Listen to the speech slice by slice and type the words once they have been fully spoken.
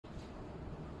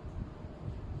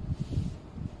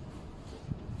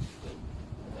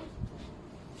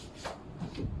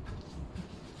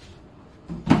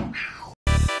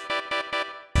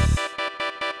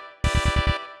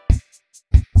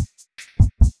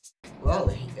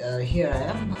here I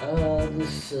am.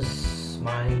 This is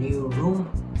my new room,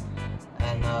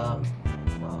 and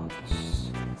well,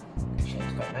 this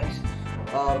is quite nice.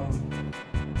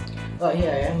 Well,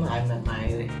 here I am. I'm at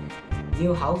my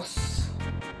new house.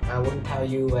 I won't tell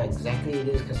you where exactly it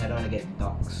is because I don't want to get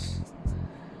dogs.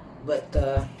 But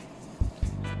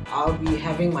I'll be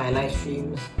having my live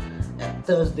streams at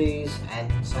Thursdays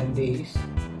and Sundays,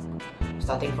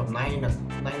 starting from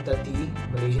 9:30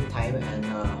 Malaysian time and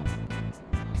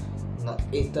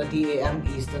 8:30 a.m.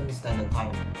 Eastern Standard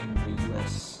Time in the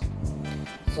US.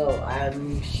 So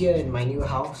I'm here in my new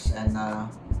house, and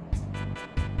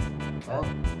well,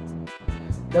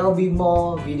 there'll be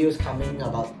more videos coming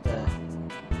about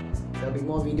there'll be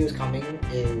more videos coming.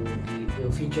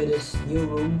 It'll feature this new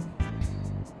room.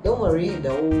 Don't worry, the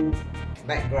old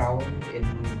background in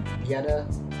the other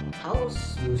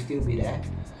house will still be there,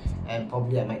 and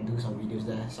probably I might do some videos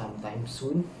there sometime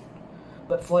soon.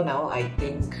 But for now, I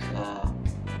think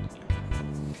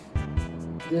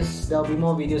there'll be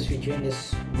more videos featuring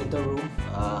this little room.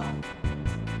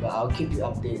 But I'll keep you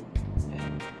updated.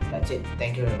 And that's it.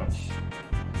 Thank you very much.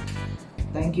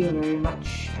 Thank you very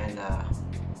much, and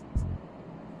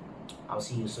I'll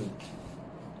see you soon.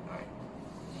 Alright.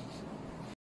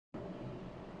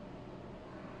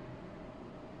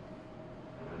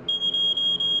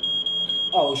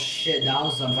 Oh shit, the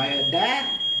house is on fire.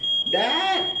 Dad!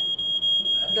 Dad!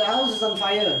 The house is on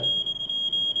fire.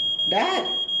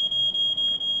 Dad!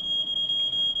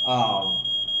 Oh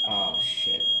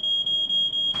shit.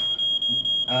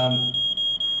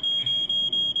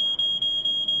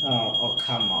 Oh,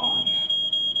 come on.